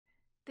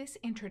This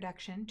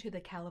introduction to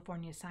the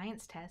California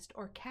Science Test,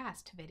 or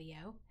CAST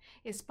video,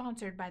 is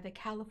sponsored by the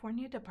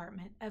California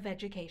Department of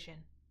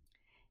Education.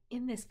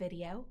 In this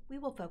video, we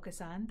will focus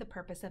on the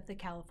purpose of the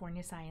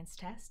California Science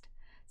Test,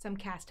 some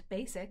CAST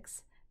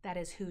basics, that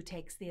is, who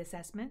takes the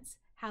assessments,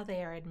 how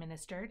they are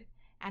administered,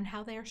 and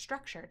how they are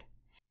structured,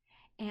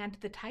 and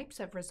the types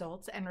of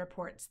results and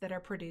reports that are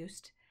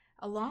produced,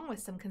 along with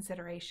some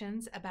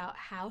considerations about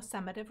how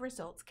summative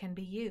results can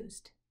be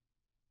used.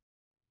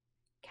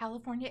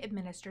 California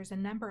administers a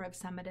number of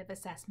summative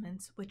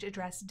assessments which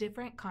address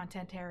different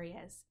content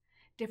areas,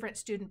 different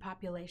student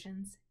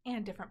populations,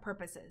 and different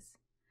purposes.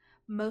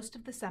 Most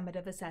of the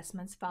summative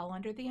assessments fall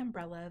under the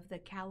umbrella of the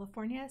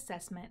California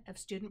Assessment of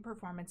Student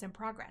Performance and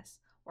Progress,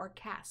 or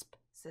CAASPP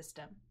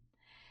system.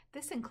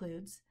 This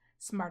includes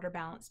Smarter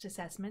Balanced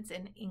Assessments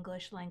in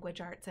English,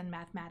 Language Arts, and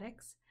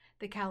Mathematics,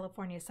 the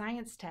California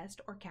Science Test,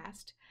 or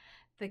CAST,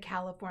 the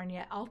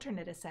California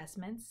Alternate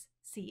Assessments,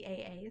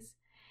 CAAs,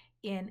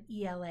 in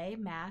ELA,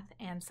 Math,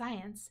 and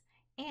Science,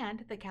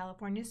 and the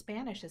California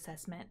Spanish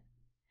Assessment.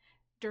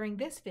 During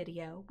this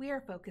video, we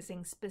are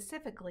focusing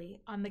specifically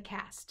on the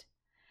CAST.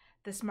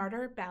 The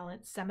Smarter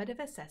Balanced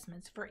Summative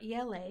Assessments for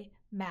ELA,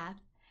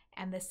 Math,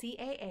 and the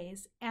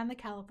CAAs and the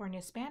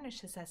California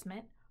Spanish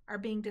Assessment are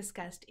being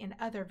discussed in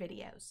other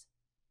videos.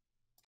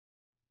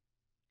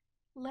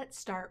 Let's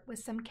start with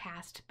some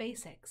CAST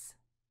basics.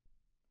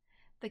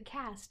 The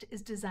CAST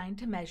is designed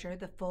to measure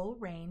the full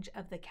range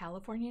of the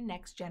California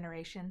Next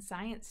Generation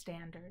Science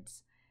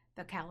Standards,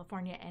 the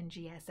California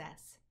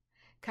NGSS,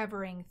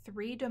 covering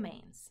 3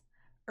 domains: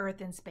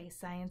 Earth and Space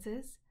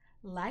Sciences,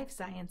 Life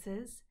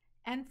Sciences,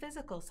 and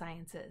Physical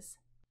Sciences.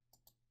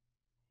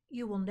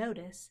 You will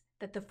notice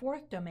that the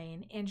 4th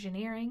domain,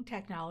 Engineering,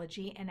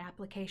 Technology, and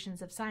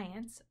Applications of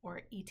Science,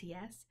 or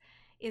ETS,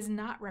 is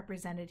not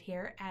represented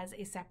here as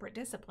a separate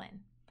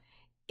discipline.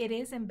 It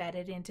is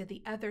embedded into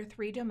the other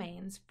 3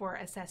 domains for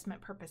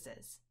assessment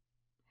purposes.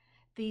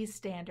 These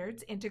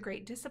standards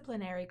integrate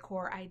disciplinary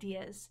core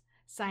ideas,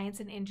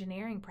 science and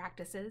engineering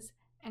practices,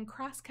 and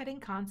cross-cutting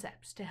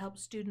concepts to help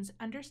students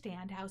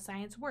understand how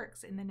science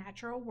works in the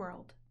natural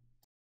world.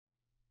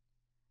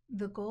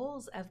 The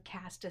goals of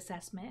CAST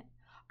assessment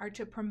are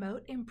to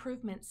promote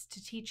improvements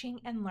to teaching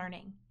and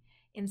learning,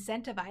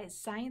 incentivize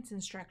science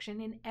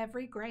instruction in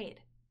every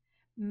grade,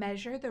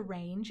 measure the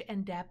range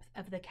and depth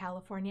of the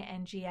California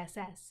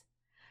NGSS,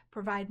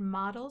 provide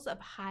models of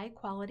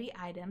high-quality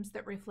items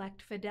that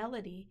reflect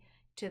fidelity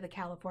to the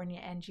California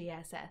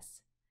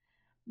NGSS,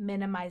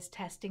 minimize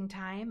testing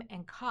time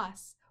and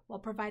costs while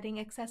providing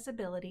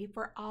accessibility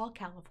for all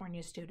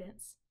California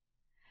students.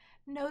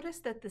 Notice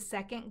that the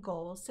second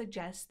goal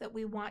suggests that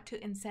we want to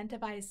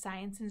incentivize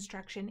science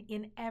instruction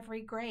in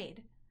every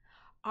grade.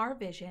 Our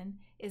vision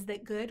is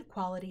that good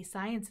quality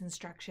science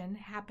instruction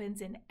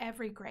happens in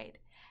every grade,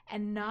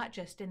 and not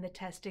just in the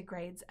tested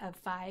grades of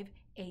 5,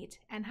 8,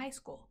 and high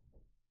school.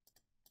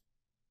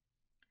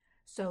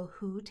 So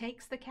who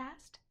takes the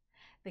CAST?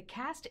 The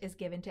CAST is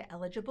given to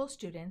eligible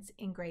students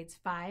in grades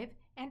 5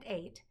 and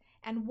 8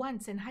 and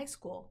once in high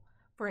school,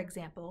 for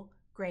example,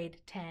 grade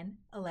 10,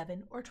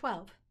 11, or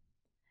 12.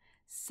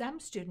 Some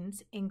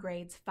students in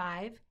grades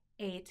 5,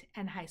 8,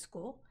 and high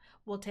school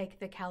will take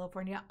the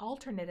California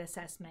Alternate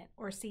Assessment,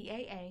 or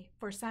CAA,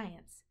 for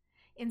science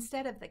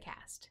instead of the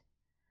CAST,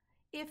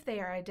 if they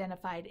are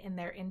identified in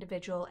their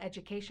individual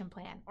education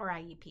plan, or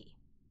IEP.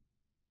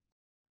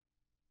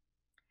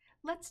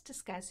 Let's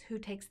discuss who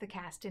takes the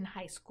CAST in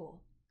high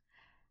school.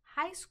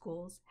 High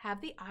schools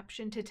have the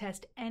option to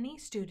test any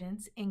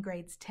students in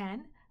grades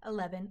 10,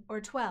 11,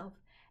 or 12,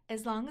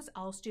 as long as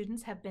all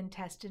students have been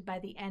tested by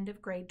the end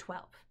of grade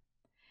 12.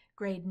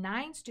 Grade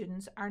 9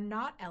 students are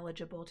not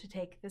eligible to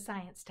take the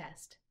science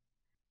test.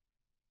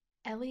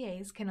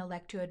 LEAs can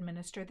elect to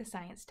administer the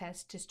science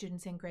test to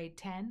students in grade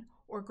 10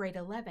 or grade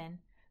 11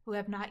 who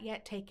have not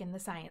yet taken the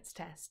science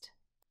test.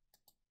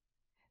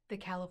 The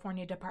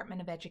California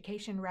Department of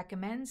Education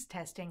recommends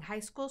testing high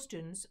school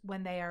students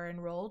when they are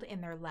enrolled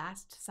in their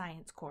last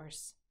science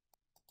course.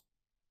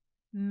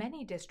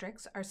 Many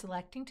districts are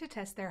selecting to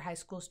test their high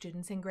school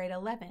students in grade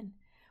 11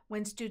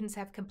 when students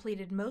have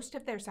completed most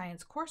of their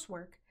science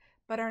coursework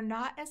but are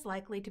not as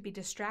likely to be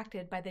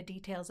distracted by the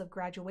details of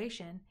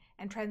graduation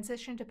and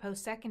transition to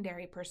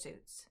post-secondary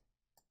pursuits.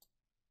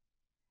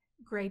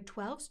 Grade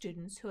 12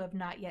 students who have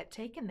not yet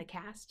taken the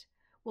CAST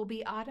will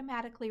be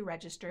automatically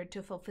registered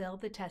to fulfill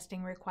the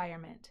testing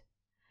requirement.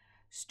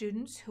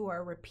 Students who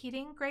are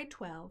repeating grade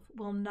 12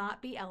 will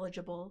not be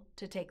eligible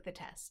to take the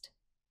test.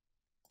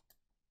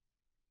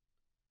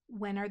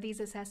 When are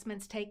these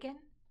assessments taken?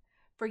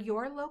 For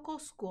your local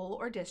school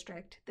or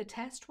district, the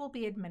test will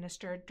be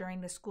administered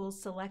during the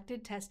school's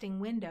selected testing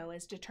window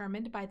as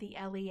determined by the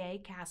LEA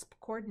CAASPP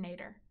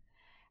coordinator,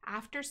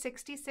 after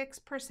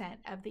 66%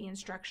 of the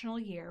instructional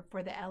year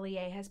for the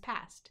LEA has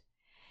passed.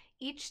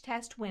 Each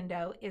test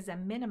window is a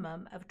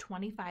minimum of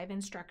 25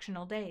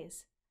 instructional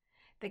days.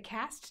 The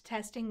CAST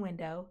testing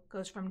window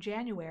goes from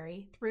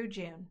January through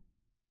June.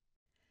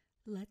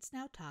 Let's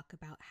now talk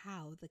about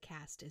how the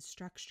CAST is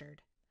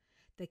structured.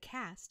 The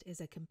CAST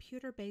is a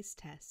computer-based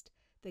test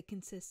that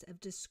consists of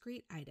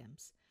discrete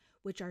items,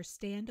 which are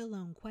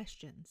standalone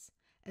questions,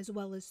 as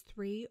well as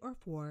 3 or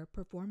 4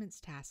 performance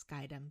task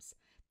items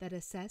that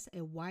assess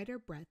a wider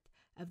breadth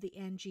of the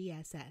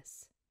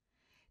NGSS.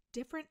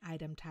 Different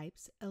item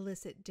types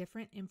elicit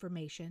different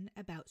information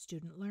about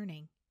student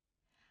learning.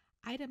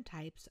 Item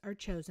types are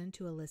chosen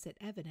to elicit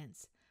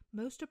evidence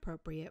most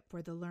appropriate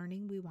for the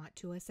learning we want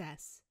to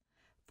assess.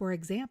 For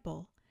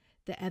example,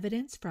 the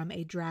evidence from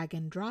a drag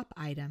and drop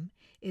item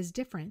is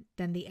different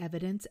than the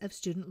evidence of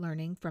student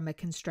learning from a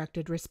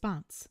constructed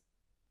response.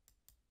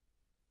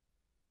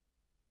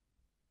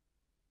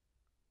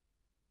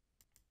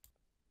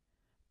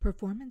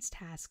 Performance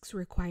tasks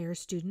require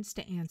students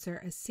to answer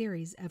a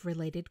series of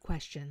related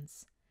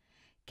questions.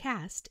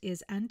 CAASPP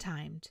is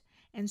untimed,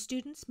 and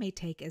students may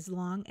take as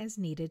long as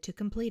needed to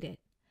complete it,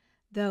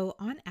 though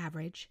on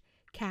average,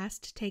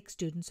 CAASPP takes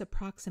students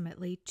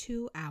approximately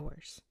 2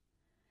 hours.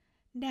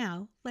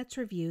 Now, let's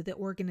review the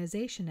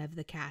organization of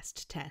the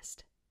CAASPP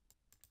test.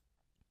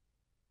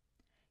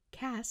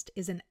 CAASPP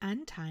is an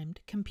untimed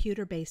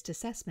computer-based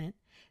assessment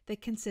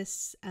that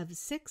consists of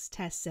 6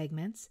 test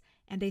segments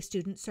and a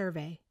student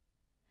survey.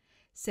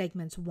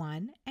 Segments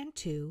 1 and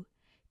 2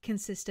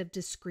 consist of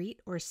discrete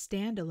or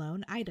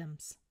standalone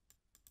items.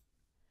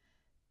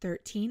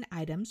 13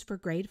 items for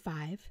grade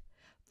 5,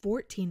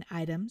 14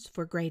 items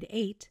for grade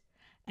 8,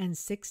 and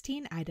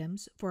 16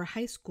 items for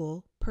high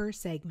school per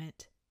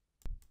segment.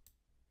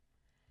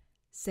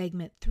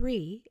 Segment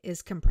 3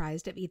 is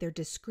comprised of either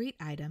discrete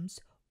items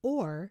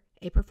or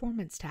a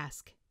performance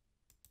task.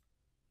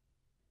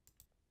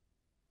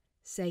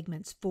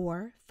 Segments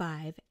 4,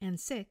 5, and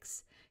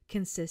 6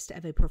 consist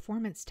of a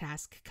performance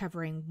task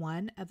covering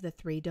one of the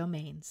 3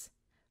 domains: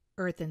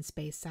 Earth and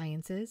Space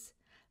Sciences,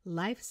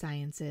 Life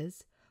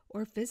Sciences,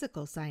 or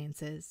Physical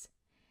Sciences.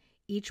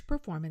 Each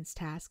performance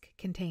task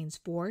contains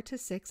 4 to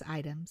 6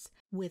 items,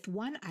 with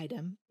one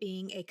item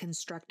being a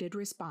constructed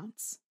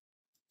response.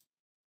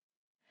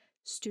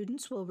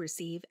 Students will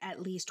receive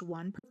at least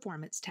one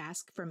performance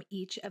task from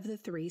each of the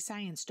 3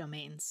 science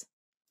domains.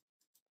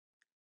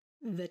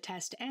 The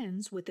test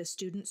ends with a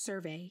student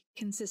survey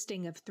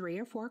consisting of 3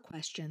 or 4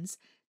 questions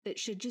that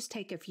should just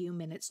take a few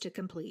minutes to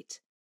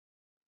complete.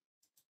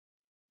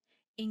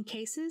 In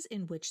cases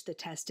in which the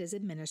test is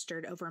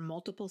administered over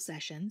multiple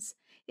sessions,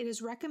 it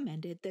is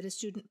recommended that a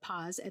student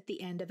pause at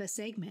the end of a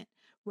segment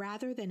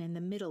rather than in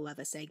the middle of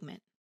a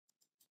segment.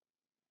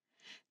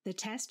 The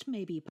test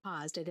may be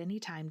paused at any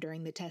time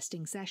during the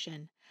testing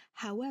session.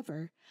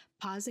 However,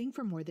 pausing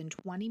for more than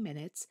 20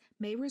 minutes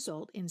may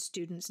result in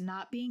students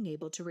not being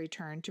able to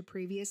return to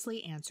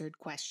previously answered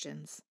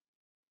questions.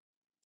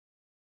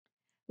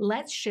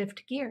 Let's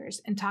shift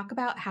gears and talk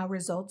about how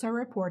results are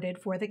reported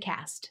for the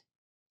CAASPP.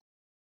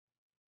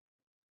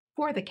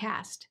 For the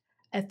CAASPP,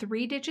 a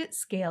 3-digit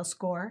scale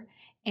score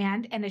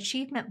and an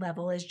achievement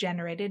level is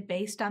generated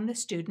based on the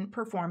student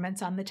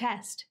performance on the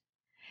test.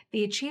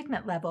 The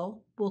achievement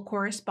level will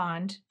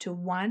correspond to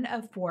one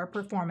of 4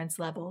 performance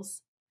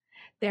levels.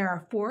 There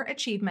are 4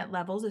 achievement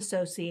levels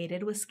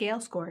associated with scale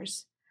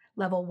scores: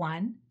 Level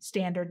 1,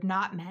 Standard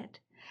Not Met;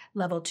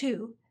 Level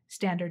 2,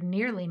 Standard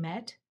Nearly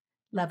Met;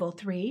 Level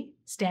 3,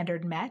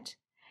 Standard Met;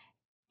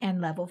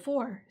 and Level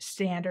 4,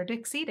 Standard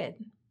Exceeded.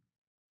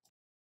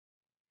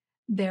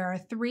 There are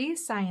 3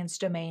 science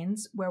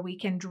domains where we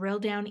can drill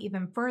down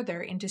even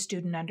further into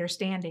student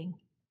understanding.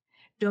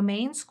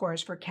 Domain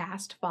scores for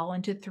CAASPP fall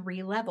into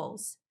 3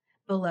 levels: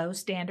 below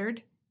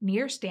standard,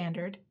 near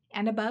standard,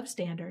 and above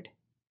standard.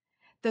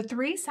 The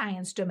 3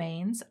 science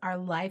domains are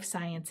life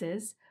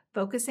sciences,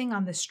 focusing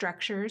on the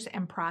structures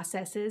and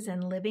processes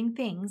in living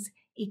things,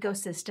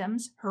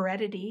 ecosystems,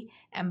 heredity,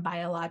 and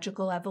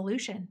biological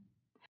evolution.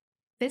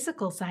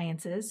 Physical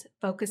sciences,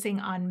 focusing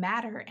on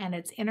matter and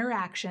its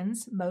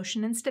interactions,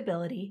 motion and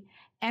stability,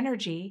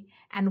 energy,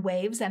 and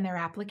waves and their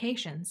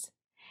applications.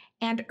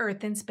 And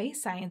Earth and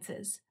Space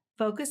Sciences,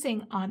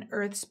 focusing on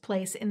Earth's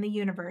place in the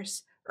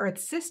universe, Earth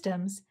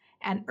systems,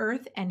 and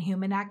Earth and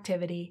human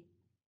activity.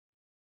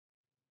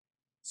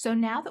 So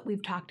now that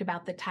we've talked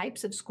about the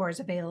types of scores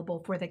available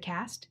for the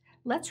CAASPP,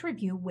 let's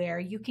review where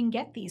you can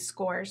get these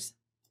scores.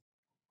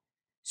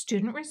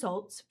 Student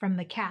results from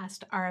the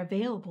CAASPP are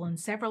available in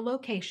several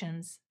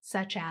locations,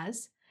 such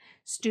as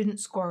Student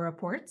Score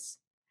Reports,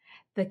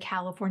 the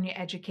California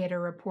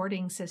Educator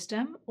Reporting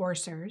System, or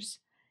CERS,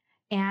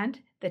 and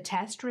the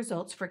Test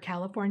Results for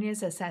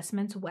California's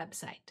Assessments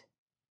website.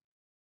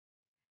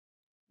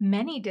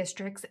 Many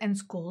districts and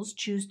schools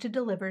choose to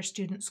deliver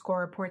student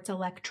score reports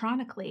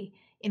electronically,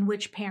 in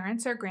which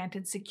parents are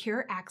granted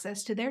secure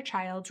access to their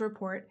child's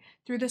report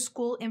through the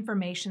school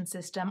information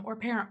system or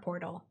parent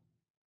portal.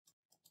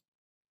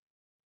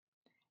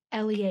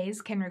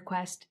 LEAs can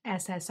request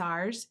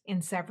SSRs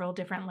in several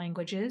different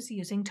languages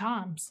using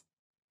TOMS.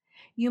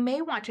 You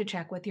may want to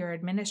check with your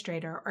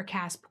administrator or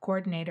CAASPP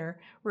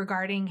coordinator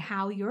regarding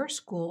how your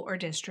school or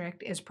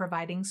district is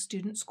providing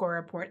student score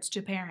reports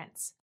to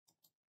parents.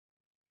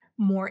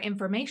 More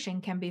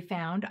information can be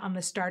found on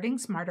the Starting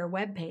Smarter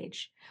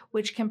webpage,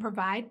 which can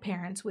provide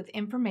parents with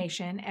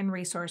information and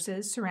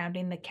resources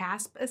surrounding the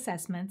CAASPP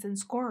assessments and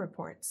score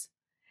reports.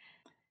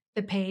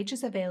 The page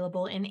is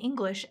available in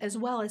English as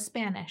well as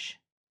Spanish.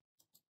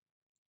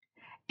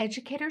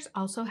 Educators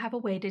also have a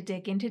way to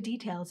dig into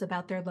details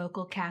about their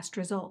local CAASPP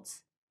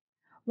results.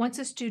 Once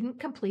a student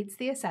completes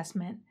the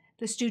assessment,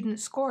 the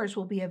student's scores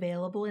will be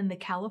available in the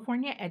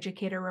California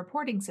Educator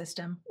Reporting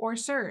System, or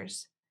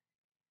CERS.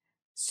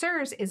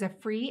 CERS is a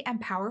free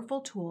and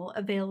powerful tool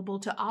available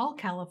to all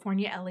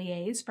California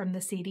LEAs from the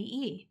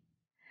CDE.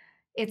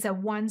 It's a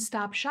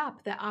one-stop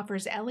shop that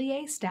offers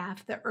LEA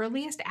staff the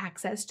earliest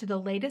access to the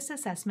latest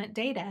assessment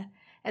data,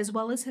 as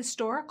well as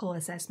historical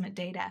assessment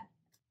data.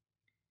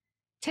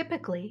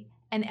 Typically,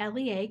 an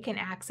LEA can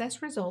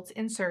access results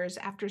in CERS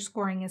after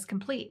scoring is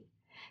complete.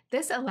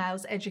 This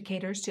allows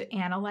educators to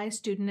analyze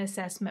student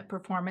assessment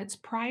performance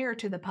prior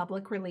to the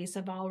public release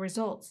of all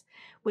results,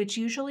 which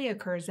usually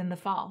occurs in the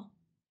fall.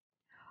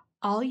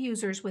 All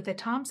users with a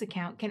TOMS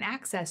account can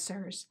access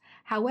CERS.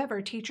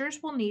 However,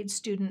 teachers will need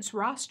students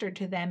rostered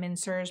to them in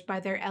CERS by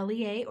their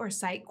LEA or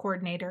site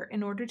coordinator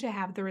in order to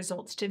have the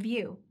results to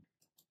view.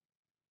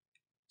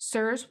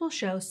 CERS will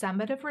show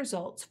summative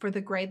results for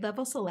the grade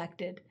level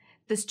selected,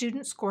 the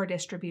student score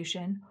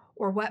distribution,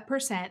 or what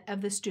 % of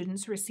the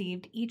students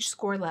received each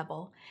score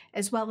level,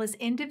 as well as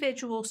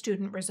individual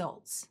student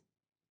results.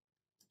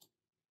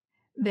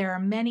 There are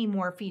many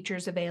more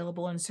features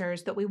available in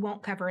CERS that we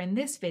won't cover in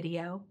this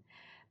video,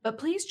 but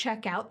please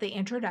check out the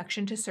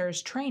Introduction to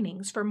CERS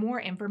trainings for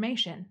more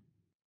information.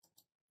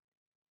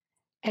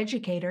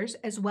 Educators,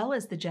 as well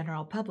as the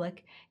general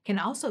public, can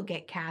also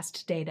get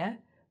CAASPP data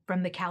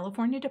from the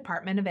California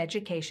Department of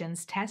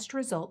Education's Test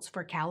Results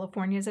for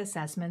California's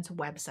Assessments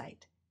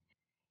website.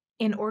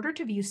 In order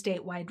to view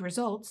statewide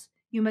results,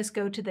 you must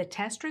go to the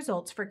Test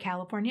Results for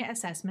California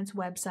Assessments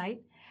website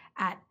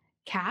at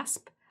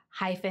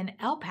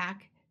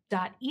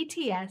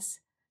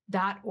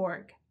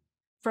caaspp-elpac.ets.org.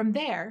 From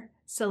there,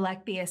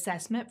 select the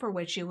assessment for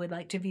which you would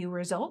like to view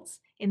results,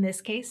 in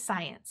this case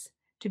science,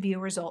 to view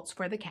results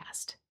for the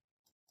CAASPP.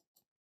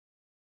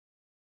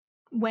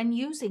 When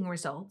using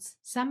results,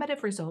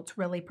 summative results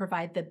really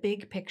provide the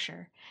big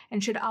picture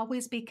and should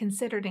always be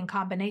considered in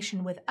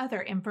combination with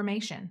other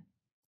information.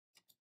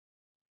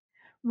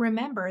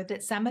 Remember that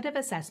summative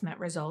assessment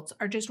results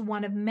are just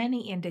one of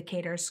many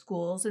indicators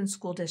schools and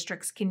school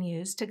districts can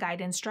use to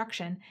guide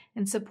instruction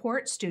and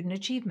support student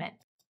achievement.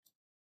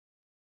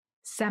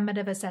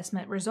 Summative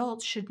assessment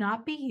results should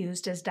not be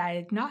used as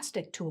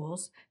diagnostic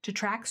tools to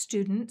track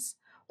students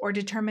or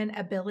determine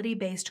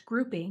ability-based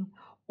grouping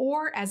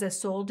or as a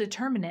sole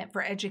determinant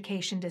for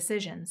education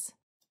decisions.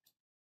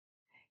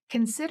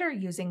 Consider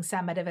using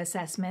summative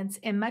assessments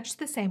in much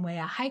the same way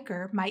a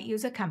hiker might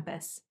use a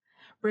compass.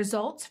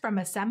 Results from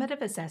a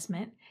summative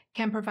assessment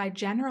can provide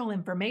general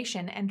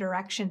information and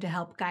direction to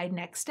help guide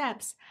next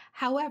steps.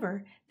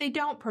 However, they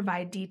don't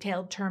provide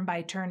detailed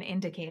turn-by-turn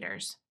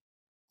indicators.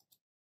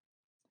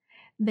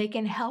 They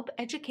can help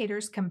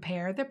educators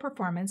compare the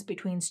performance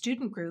between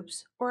student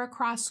groups or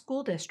across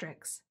school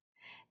districts.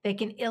 They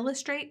can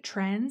illustrate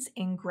trends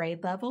in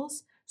grade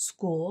levels,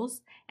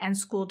 schools, and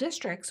school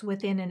districts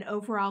within an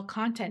overall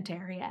content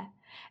area,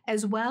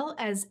 as well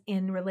as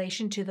in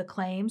relation to the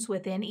claims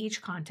within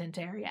each content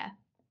area.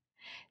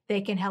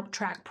 They can help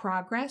track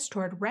progress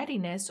toward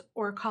readiness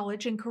or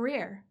college and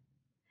career.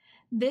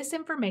 This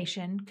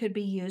information could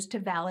be used to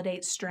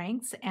validate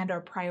strengths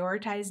and/or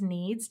prioritize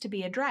needs to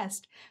be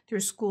addressed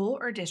through school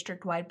or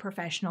district-wide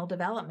professional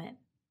development.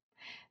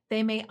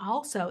 They may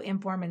also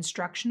inform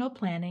instructional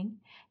planning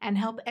and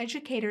help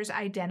educators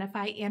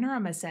identify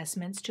interim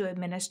assessments to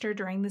administer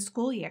during the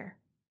school year.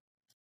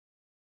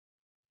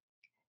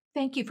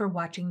 Thank you for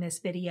watching this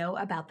video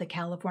about the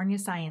California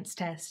Science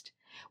Test.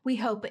 We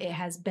hope it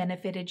has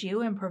benefited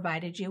you and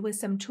provided you with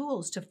some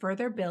tools to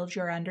further build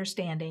your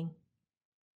understanding.